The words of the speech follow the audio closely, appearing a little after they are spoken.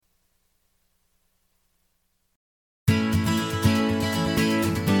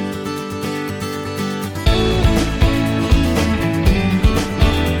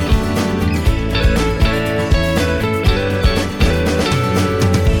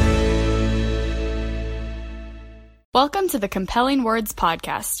Welcome to the Compelling Words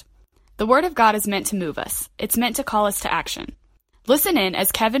Podcast. The Word of God is meant to move us. It's meant to call us to action. Listen in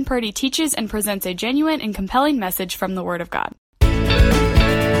as Kevin Purdy teaches and presents a genuine and compelling message from the Word of God.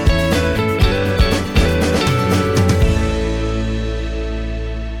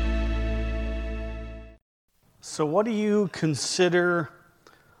 So what do you consider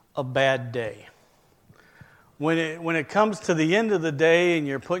a bad day? When it comes to the end of the day and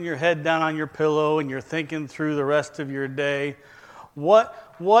you're putting your head down on your pillow and you're thinking through the rest of your day, what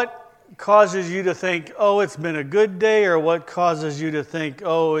causes you to think, oh, it's been a good day, or what causes you to think,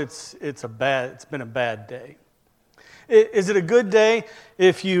 oh, it's been a bad day? Is it a good day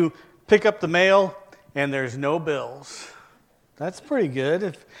if you pick up the mail and there's no bills? That's pretty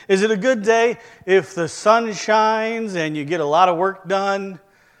good. Is it a good day if the sun shines and you get a lot of work done?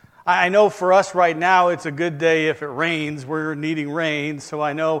 I know for us right now it's a good day if it rains. We're needing rain, so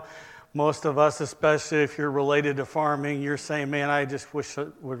I know most of us, especially if you're related to farming, you're saying, man, I just wish it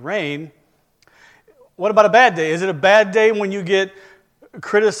would rain. What about a bad day? Is it a bad day when you get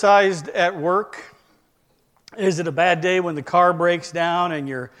criticized at work? Is it a bad day when the car breaks down and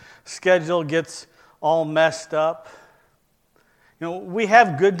your schedule gets all messed up? You know, we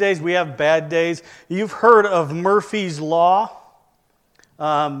have good days, we have bad days. You've heard of Murphy's Law.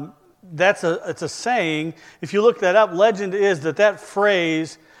 It's a saying. If you look that up, legend is that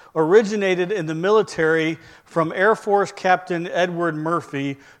phrase originated in the military from Air Force Captain Edward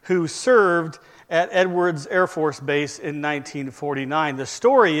Murphy, who served at Edwards Air Force Base in 1949. The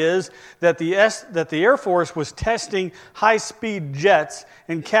story is that the Air Force was testing high-speed jets,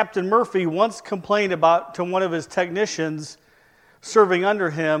 and Captain Murphy once complained to one of his technicians serving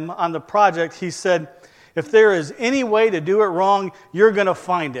under him on the project. He said, if there is any way to do it wrong, you're going to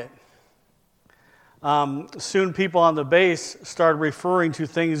find it. Soon people on the base started referring to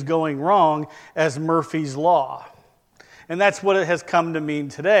things going wrong as Murphy's Law. And that's what it has come to mean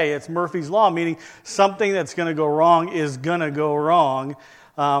today. It's Murphy's Law, meaning something that's going to go wrong is going to go wrong.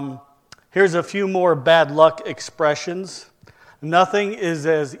 Here's a few more bad luck expressions. Nothing is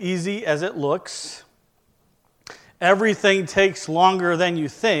as easy as it looks. Everything takes longer than you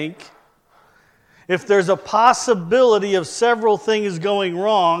think. If there's a possibility of several things going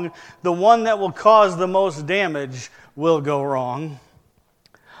wrong, the one that will cause the most damage will go wrong.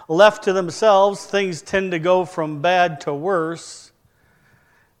 Left to themselves, things tend to go from bad to worse.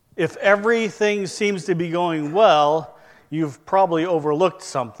 If everything seems to be going well, you've probably overlooked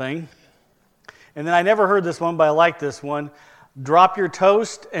something. And then I never heard this one, but I like this one. Drop your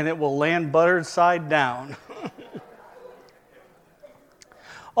toast and it will land buttered side down.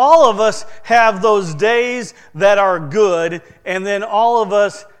 All of us have those days that are good, and then all of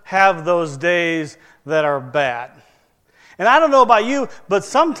us have those days that are bad. And I don't know about you, but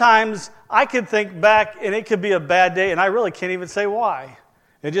sometimes I could think back and it could be a bad day, and I really can't even say why.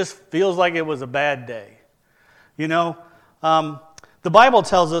 It just feels like it was a bad day. You know, the Bible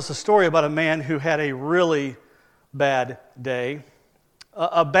tells us a story about a man who had a really bad day.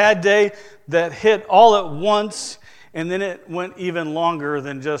 A bad day that hit all at once, and then it went even longer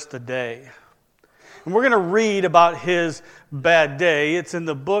than just a day. And we're going to read about his bad day. It's in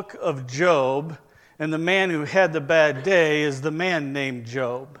the book of Job, and the man who had the bad day is the man named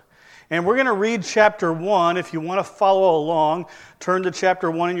Job. And we're going to read chapter 1. If you want to follow along, turn to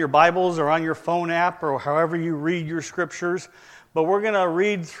chapter 1 in your Bibles or on your phone app or however you read your scriptures. But we're going to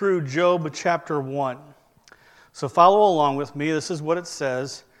read through Job chapter 1. So follow along with me. This is what it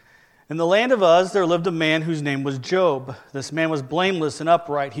says. In the land of Uz, there lived a man whose name was Job. This man was blameless and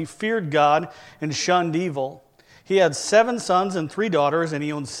upright. He feared God and shunned evil. He had 7 sons and 3 daughters, and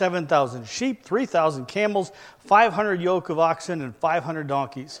he owned 7,000 sheep, 3,000 camels, 500 yoke of oxen, and 500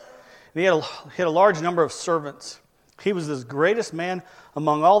 donkeys. And he had a large number of servants. He was the greatest man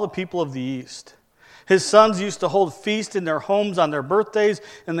among all the people of the East. His sons used to hold feasts in their homes on their birthdays,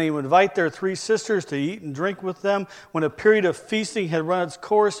 and they would invite their 3 sisters to eat and drink with them. When a period of feasting had run its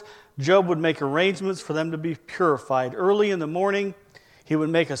course, Job would make arrangements for them to be purified. Early in the morning, he would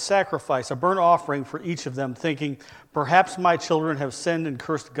make a sacrifice, a burnt offering for each of them, thinking, perhaps my children have sinned and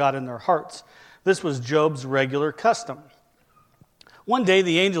cursed God in their hearts. This was Job's regular custom. One day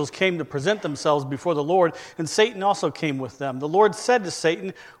the angels came to present themselves before the Lord, and Satan also came with them. The Lord said to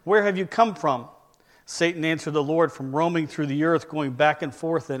Satan, where have you come from? Satan answered the Lord, from roaming through the earth, going back and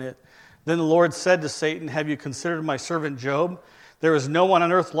forth in it. Then the Lord said to Satan, have you considered my servant Job? There is no one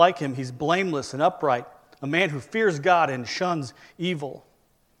on earth like him. He's blameless and upright, a man who fears God and shuns evil.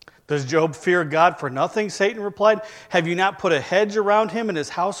 Does Job fear God for nothing? Satan replied. Have you not put a hedge around him and his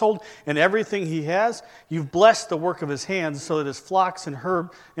household and everything he has? You've blessed the work of his hands so that his flocks and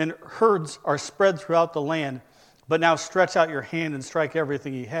herds are spread throughout the land. But now stretch out your hand and strike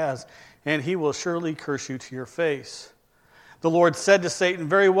everything he has, and he will surely curse you to your face. The Lord said to Satan,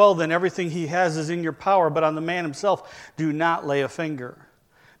 very well, then everything he has is in your power, but on the man himself do not lay a finger.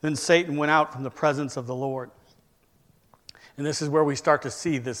 Then Satan went out from the presence of the Lord. And this is where we start to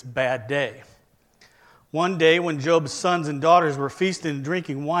see this bad day. One day when Job's sons and daughters were feasting and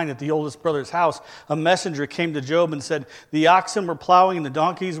drinking wine at the oldest brother's house, a messenger came to Job and said, the oxen were plowing and the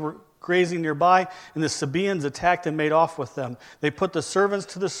donkeys were grazing nearby, and the Sabaeans attacked and made off with them. They put the servants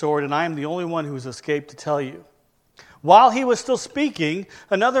to the sword, and I am the only one who has escaped to tell you. While he was still speaking,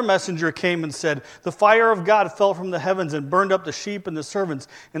 another messenger came and said, the fire of God fell from the heavens and burned up the sheep and the servants,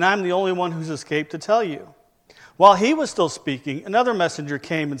 and I am the only one who's escaped to tell you. While he was still speaking, another messenger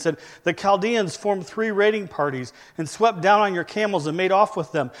came and said, the Chaldeans formed 3 raiding parties and swept down on your camels and made off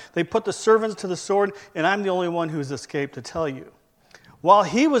with them. They put the servants to the sword, and I'm the only one who has escaped to tell you. While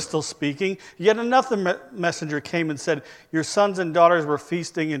he was still speaking, yet another messenger came and said, your sons and daughters were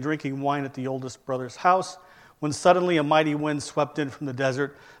feasting and drinking wine at the oldest brother's house, when suddenly a mighty wind swept in from the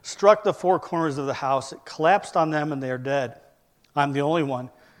desert, struck the 4 corners of the house, it collapsed on them, and they are dead. I'm the only one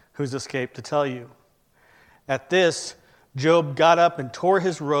who's escaped to tell you. At this, Job got up and tore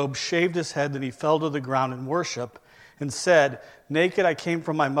his robe, shaved his head, then he fell to the ground in worship, and said, naked I came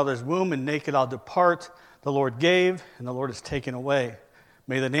from my mother's womb, and naked I'll depart. The Lord gave, and the Lord has taken away.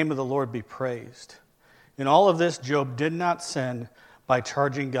 May the name of the Lord be praised. In all of this, Job did not sin by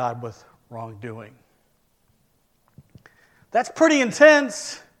charging God with wrongdoing. That's pretty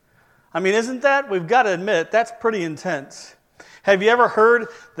intense. I mean, isn't that? We've got to admit, that's pretty intense. Have you ever heard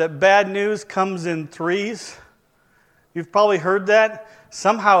that bad news comes in 3s? You've probably heard that.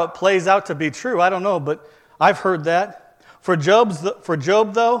 Somehow it plays out to be true. I don't know, but I've heard that. For Job,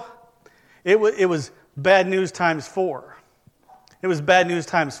 though, it was bad news times 4. It was bad news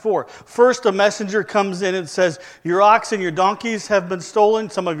times 4. First, a messenger comes in and says, your oxen, your donkeys have been stolen.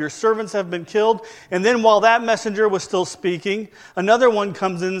 Some of your servants have been killed. And then while that messenger was still speaking, another one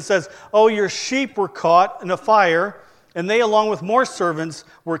comes in and says, oh, your sheep were caught in a fire, and they, along with more servants,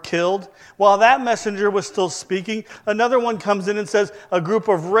 were killed. While that messenger was still speaking, another one comes in and says, a group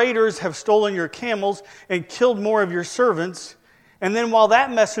of raiders have stolen your camels and killed more of your servants. And then while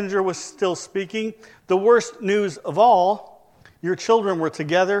that messenger was still speaking, the worst news of all, your children were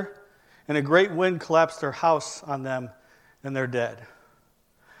together, and a great wind collapsed their house on them, and they're dead.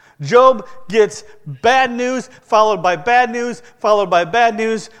 Job gets bad news, followed by bad news, followed by bad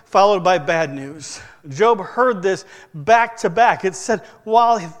news, followed by bad news. Job heard this back to back. It said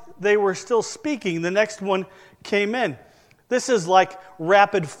while they were still speaking, the next one came in. This is like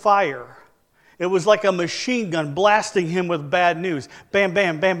rapid fire. It was like a machine gun blasting him with bad news. Bam,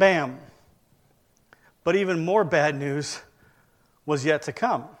 bam, bam, bam. But even more bad news was yet to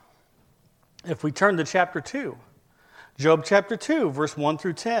come. If we turn to chapter 2, Job chapter 2, verse 1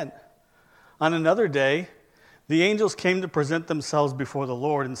 through 10. On another day, the angels came to present themselves before the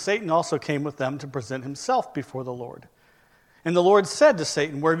Lord, and Satan also came with them to present himself before the Lord. And the Lord said to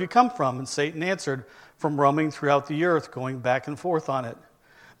Satan, where have you come from? And Satan answered, from roaming throughout the earth, going back and forth on it.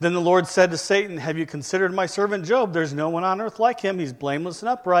 Then the Lord said to Satan, have you considered my servant Job? There's no one on earth like him. He's blameless and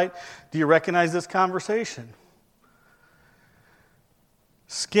upright. Do you recognize this conversation?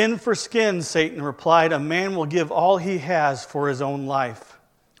 Skin for skin, Satan replied, a man will give all he has for his own life.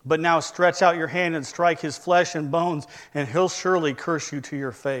 But now stretch out your hand and strike his flesh and bones, and he'll surely curse you to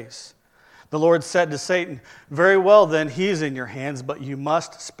your face. The Lord said to Satan, very well then, he is in your hands, but you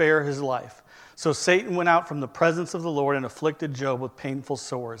must spare his life. So Satan went out from the presence of the Lord and afflicted Job with painful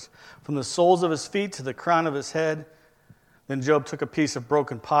sores, from the soles of his feet to the crown of his head. Then Job took a piece of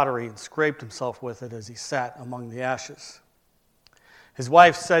broken pottery and scraped himself with it as he sat among the ashes. His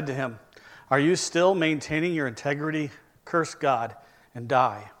wife said to him, are you still maintaining your integrity? Curse God and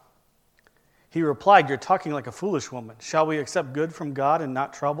die. He replied, you're talking like a foolish woman. Shall we accept good from God and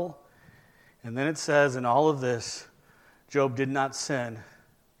not trouble? And then it says, in all of this, Job did not sin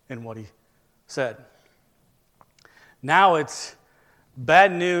in what he said. Now it's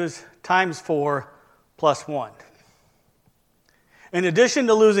bad news times 4 plus 1. In addition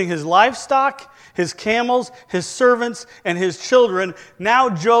to losing his livestock, his camels, his servants, and his children, now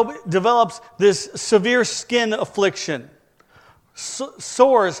Job develops this severe skin affliction.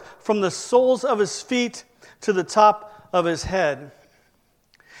 Sores from the soles of his feet to the top of his head.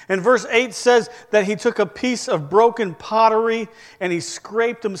 And verse 8 says that he took a piece of broken pottery and he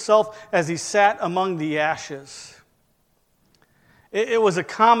scraped himself as he sat among the ashes. It was a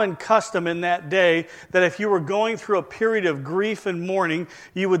common custom in that day that if you were going through a period of grief and mourning,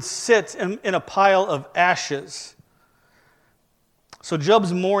 you would sit in a pile of ashes. So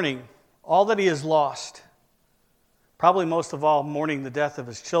Job's mourning all that he has lost, probably most of all mourning the death of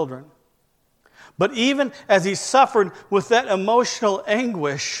his children. But even as he suffered with that emotional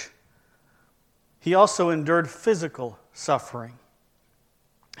anguish, he also endured physical suffering.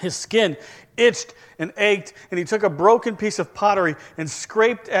 His skin itched and ached, and he took a broken piece of pottery and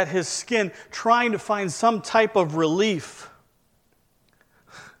scraped at his skin, trying to find some type of relief.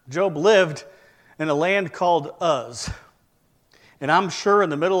 Job lived in a land called Uz. And I'm sure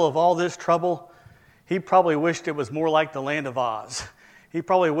in the middle of all this trouble, he probably wished it was more like the land of Oz. He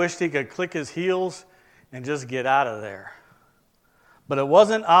probably wished he could click his heels and just get out of there. But it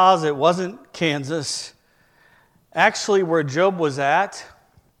wasn't Oz, it wasn't Kansas. Actually, where Job was at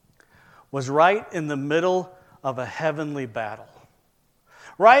was right in the middle of a heavenly battle.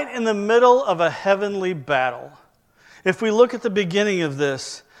 Right in the middle of a heavenly battle. If we look at the beginning of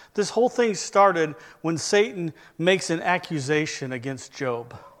this whole thing started when Satan makes an accusation against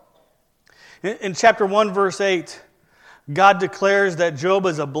Job. In chapter 1, verse 8, God declares that Job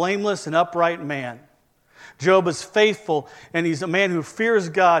is a blameless and upright man. Job is faithful, and he's a man who fears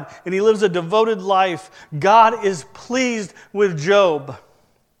God, and he lives a devoted life. God is pleased with Job.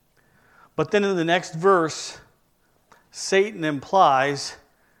 But then in the next verse, Satan implies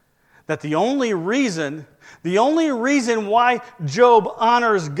that the only reason why Job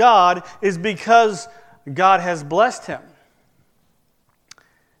honors God is because God has blessed him.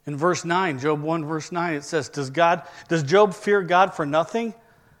 In verse 9, Job 1, verse 9, it says, Does Job fear God for nothing?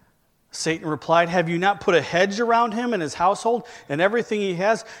 Satan replied, Have you not put a hedge around him and his household and everything he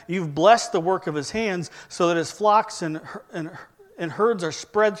has? You've blessed the work of his hands so that his flocks and herds are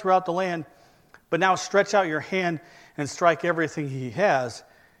spread throughout the land. But now stretch out your hand and strike everything he has,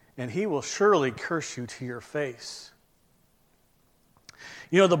 and he will surely curse you to your face.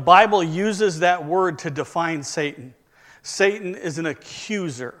 You know, the Bible uses that word to define Satan. Satan is an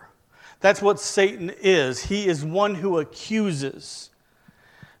accuser. That's what Satan is. He is one who accuses.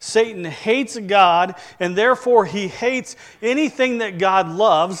 Satan hates God, and therefore he hates anything that God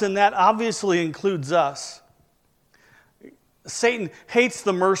loves, and that obviously includes us. Satan hates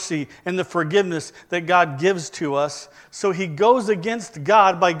the mercy and the forgiveness that God gives to us, so he goes against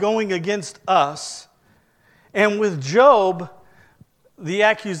God by going against us. And with Job, the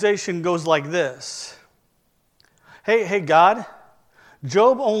accusation goes like this. Hey, God,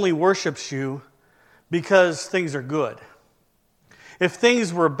 Job only worships you because things are good. If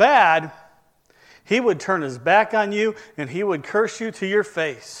things were bad, he would turn his back on you and he would curse you to your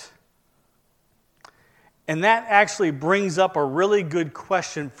face. And that actually brings up a really good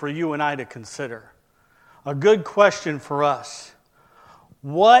question for you and I to consider. A good question for us.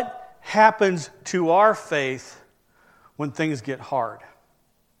 What happens to our faith when things get hard?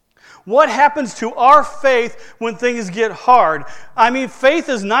 What happens to our faith when things get hard? I mean, faith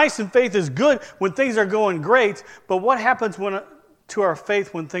is nice and faith is good when things are going great, but what happens to our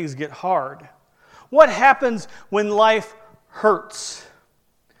faith when things get hard? What happens when life hurts?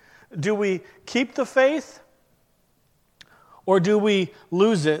 Do we keep the faith? Or do we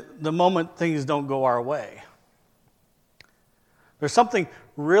lose it the moment things don't go our way? There's something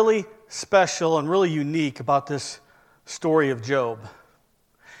really special and really unique about this story of Job.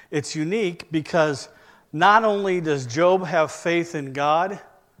 It's unique because not only does Job have faith in God,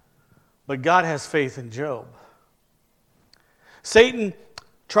 but God has faith in Job. Satan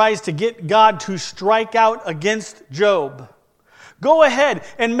tries to get God to strike out against Job. Go ahead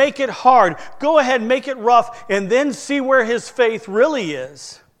and make it hard. Go ahead and make it rough, and then see where his faith really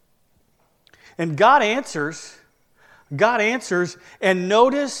is. And God answers. God answers, and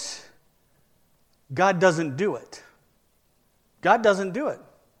notice God doesn't do it. God doesn't do it.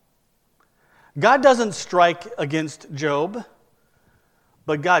 God doesn't strike against Job,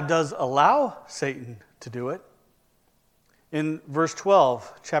 but God does allow Satan to do it. In verse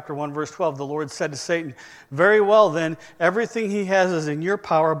 12, chapter 1, verse 12, the Lord said to Satan, Very well then, everything he has is in your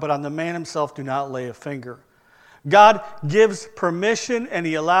power, but on the man himself do not lay a finger. God gives permission and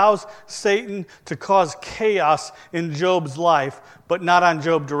he allows Satan to cause chaos in Job's life, but not on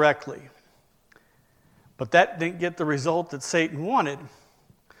Job directly. But that didn't get the result that Satan wanted.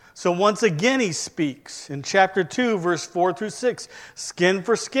 So once again he speaks in chapter 2, verse 4 through 6. Skin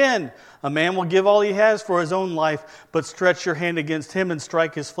for skin. A man will give all he has for his own life, but stretch your hand against him and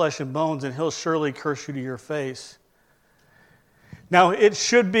strike his flesh and bones, and he'll surely curse you to your face. Now it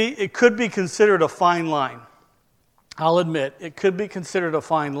could be considered a fine line. I'll admit, it could be considered a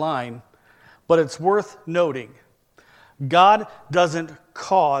fine line, but it's worth noting. God doesn't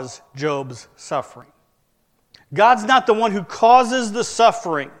cause Job's suffering. God's not the one who causes the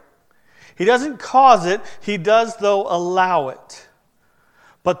suffering. He doesn't cause it, he does, though, allow it.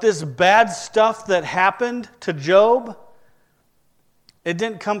 But this bad stuff that happened to Job, it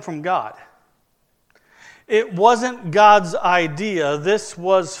didn't come from God. It wasn't God's idea. This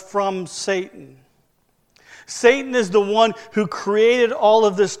was from Satan. Satan is the one who created all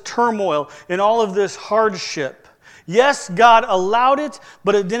of this turmoil and all of this hardship. Yes, God allowed it,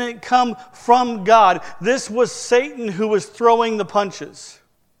 but it didn't come from God. This was Satan who was throwing the punches.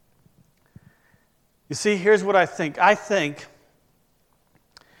 You see, here's what I think. I think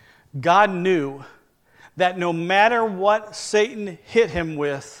God knew that no matter what Satan hit him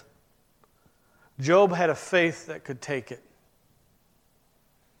with, Job had a faith that could take it.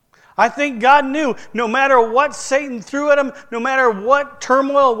 I think God knew no matter what Satan threw at him, no matter what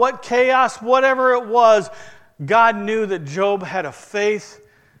turmoil, what chaos, whatever it was, God knew that Job had a faith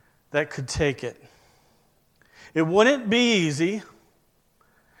that could take it. It wouldn't be easy.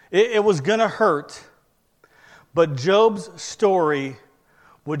 It was going to hurt. But Job's story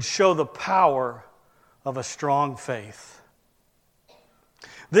would show the power of a strong faith.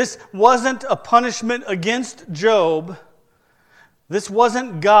 This wasn't a punishment against Job. This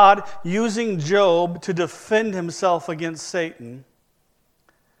wasn't God using Job to defend himself against Satan.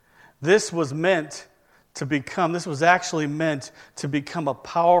 This was actually meant to become a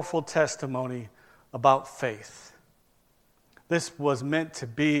powerful testimony about faith. This was meant to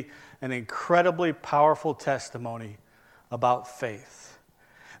be an incredibly powerful testimony about faith.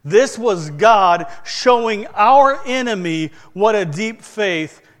 This was God showing our enemy what a deep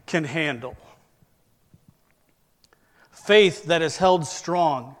faith can handle. Faith that is held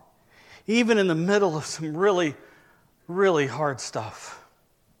strong, even in the middle of some really, really hard stuff.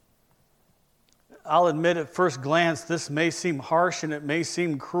 I'll admit at first glance this may seem harsh and it may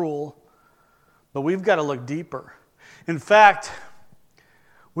seem cruel, but we've got to look deeper. In fact,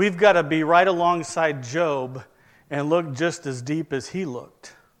 we've got to be right alongside Job and look just as deep as he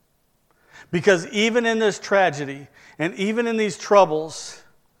looked. Because even in this tragedy and even in these troubles,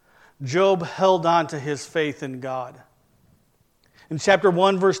 Job held on to his faith in God. In chapter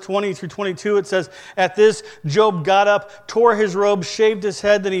 1, verse 20 through 22, it says, "At this, Job got up, tore his robe, shaved his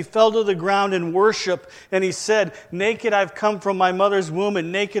head, then he fell to the ground in worship, and he said, 'Naked I've come from my mother's womb, and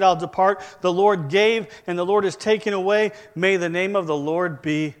naked I'll depart. The Lord gave, and the Lord has taken away. May the name of the Lord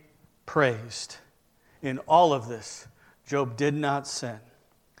be praised.'" In all of this, Job did not sin.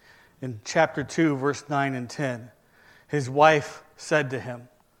 In chapter 2, verse 9 and 10, his wife said to him,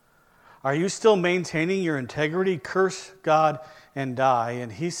 "Are you still maintaining your integrity? Curse God and die."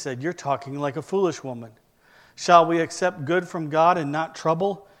 And he said, "You're talking like a foolish woman. Shall we accept good from God and not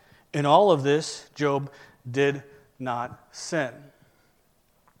trouble?" In all of this, Job did not sin.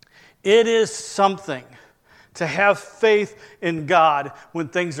 It is something to have faith in God when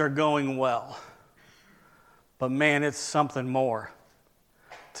things are going well. But man, it's something more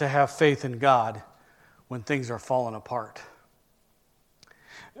to have faith in God when things are falling apart.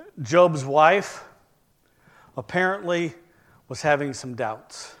 Job's wife apparently was having some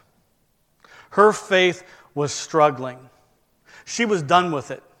doubts. Her faith was struggling. She was done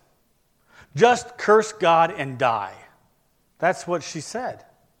with it. Just curse God and die. That's what she said.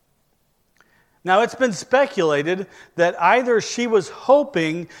 Now, it's been speculated that either she was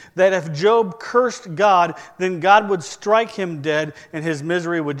hoping that if Job cursed God, then God would strike him dead and his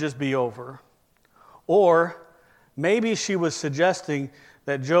misery would just be over. Or maybe she was suggesting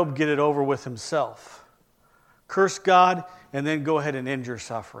that Job get it over with himself. Curse God and then go ahead and end your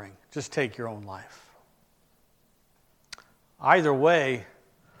suffering. Just take your own life. Either way,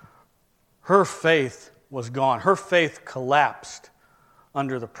 her faith was gone. Her faith collapsed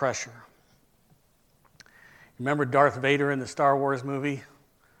under the pressure. Remember Darth Vader in the Star Wars movie?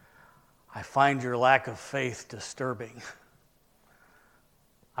 "I find your lack of faith disturbing."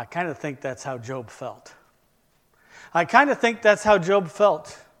 I kind of think that's how Job felt. I kind of think that's how Job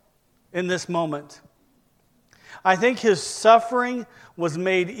felt in this moment. I think his suffering was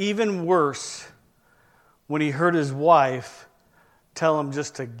made even worse when he heard his wife tell him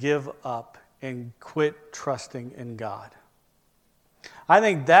just to give up and quit trusting in God. I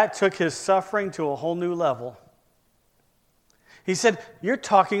think that took his suffering to a whole new level. He said, "You're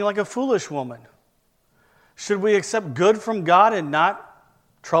talking like a foolish woman. Should we accept good from God and not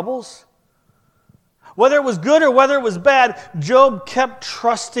troubles?" Whether it was good or whether it was bad, Job kept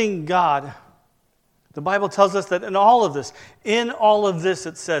trusting God. The Bible tells us that in all of this,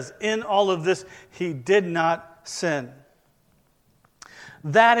 it says, in all of this, he did not sin.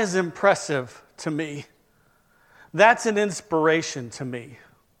 That is impressive to me. That's an inspiration to me.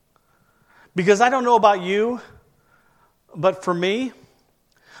 Because I don't know about you, but for me,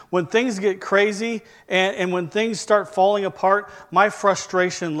 when things get crazy and when things start falling apart, my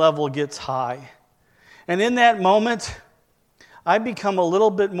frustration level gets high. And in that moment, I become a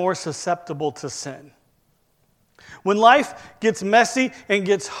little bit more susceptible to sin. When life gets messy and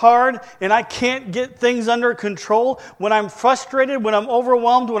gets hard and I can't get things under control, when I'm frustrated, when I'm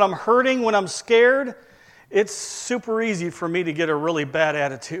overwhelmed, when I'm hurting, when I'm scared, it's super easy for me to get a really bad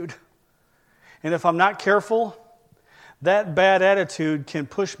attitude. And if I'm not careful, that bad attitude can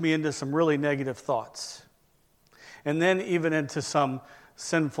push me into some really negative thoughts. And then even into some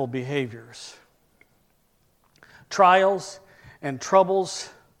sinful behaviors. Trials and troubles,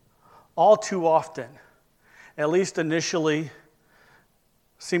 all too often, at least initially,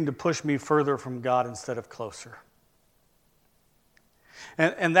 seem to push me further from God instead of closer.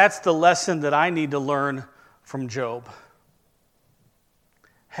 And that's the lesson that I need to learn from Job.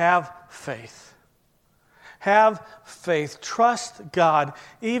 Have faith. Have faith. Trust God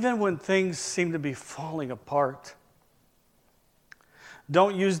even when things seem to be falling apart.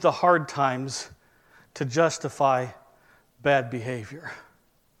 Don't use the hard times to justify bad behavior.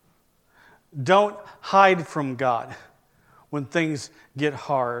 Don't hide from God when things get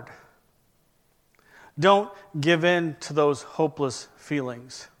hard. Don't give in to those hopeless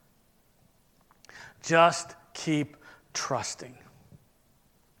feelings. Just keep trusting.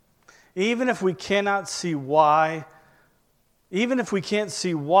 Even if we cannot see why, even if we can't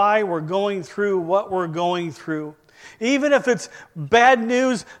see why we're going through what we're going through, even if it's bad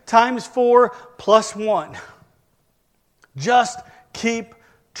news times 4 plus 1, just keep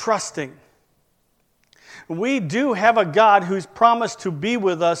trusting. We do have a God who's promised to be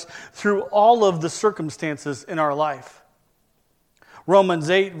with us through all of the circumstances in our life. Romans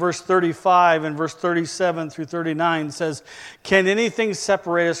 8, verse 35 and verse 37 through 39 says, "Can anything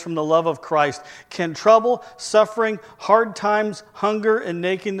separate us from the love of Christ? Can trouble, suffering, hard times, hunger and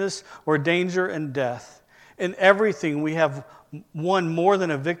nakedness, or danger and death? In everything we have won more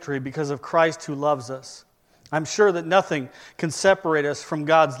than a victory because of Christ who loves us. I'm sure that nothing can separate us from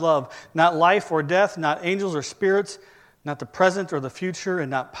God's love, not life or death, not angels or spirits, not the present or the future, and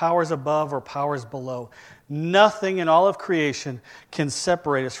not powers above or powers below. Nothing in all of creation can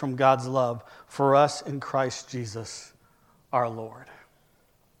separate us from God's love for us in Christ Jesus, our Lord."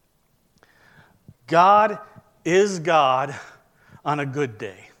 God is God on a good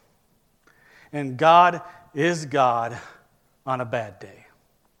day, and God is God on a bad day.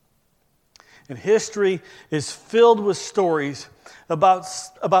 And history is filled with stories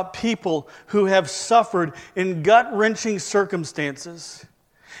about people who have suffered in gut-wrenching circumstances.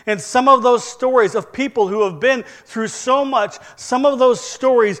 And some of those stories of people who have been through so much, some of those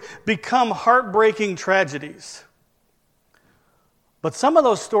stories become heartbreaking tragedies. But some of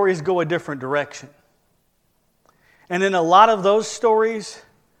those stories go a different direction. And in a lot of those stories,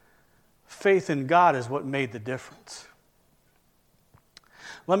 faith in God is what made the difference.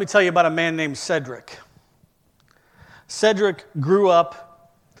 Let me tell you about a man named Cedric. Cedric grew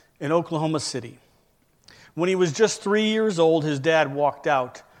up in Oklahoma City. When he was just 3 years old, his dad walked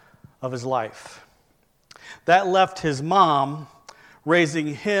out of his life. That left his mom raising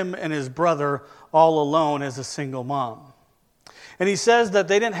him and his brother all alone as a single mom. And he says that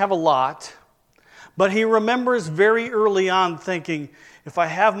they didn't have a lot, but he remembers very early on thinking, if I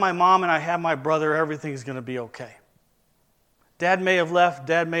have my mom and I have my brother, everything's going to be okay. Dad may have left,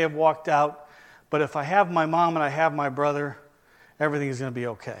 Dad may have walked out, but if I have my mom and I have my brother, everything is going to be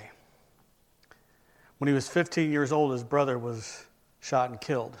okay. When he was 15 years old, his brother was shot and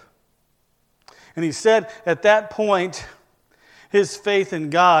killed. And he said at that point, his faith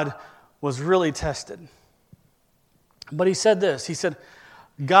in God was really tested. But he said this, he said,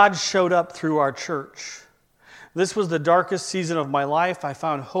 God showed up through our church. This was the darkest season of my life. I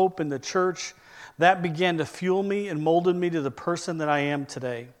found hope in the church. That began to fuel me and molded me to the person that I am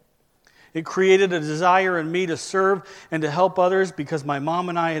today. It created a desire in me to serve and to help others because my mom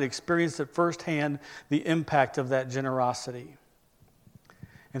and I had experienced at firsthand the impact of that generosity.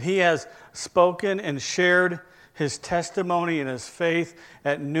 And he has spoken and shared his testimony and his faith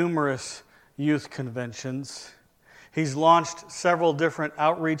at numerous youth conventions. He's launched several different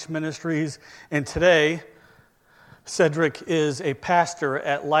outreach ministries, and today, Cedric is a pastor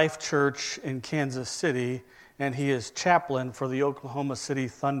at Life Church in Kansas City, and he is chaplain for the Oklahoma City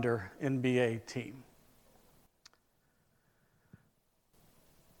Thunder NBA team.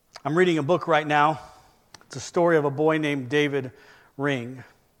 I'm reading a book right now. It's a story of a boy named David Ring.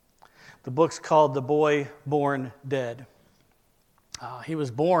 The book's called The Boy Born Dead. He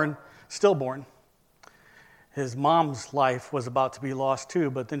was still born. His mom's life was about to be lost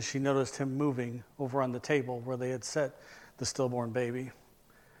too, but then she noticed him moving over on the table where they had set the stillborn baby.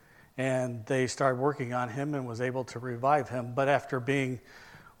 And they started working on him and was able to revive him. But after being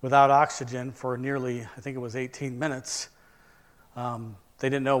without oxygen for nearly, I think it was 18 minutes, they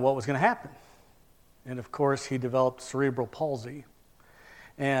didn't know what was going to happen. And of course, he developed cerebral palsy.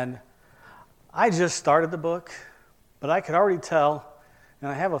 And I just started the book, but I could already tell, and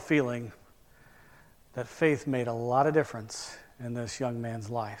I have a feeling, that faith made a lot of difference in this young man's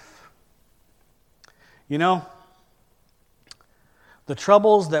life. You know, the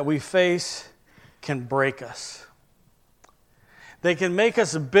troubles that we face can break us. They can make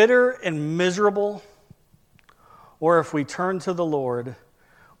us bitter and miserable, or if we turn to the Lord,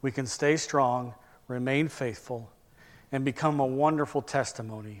 we can stay strong, remain faithful, and become a wonderful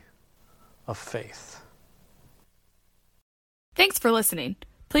testimony of faith. Thanks for listening.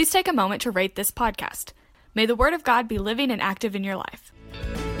 Please take a moment to rate this podcast. May the Word of God be living and active in your life.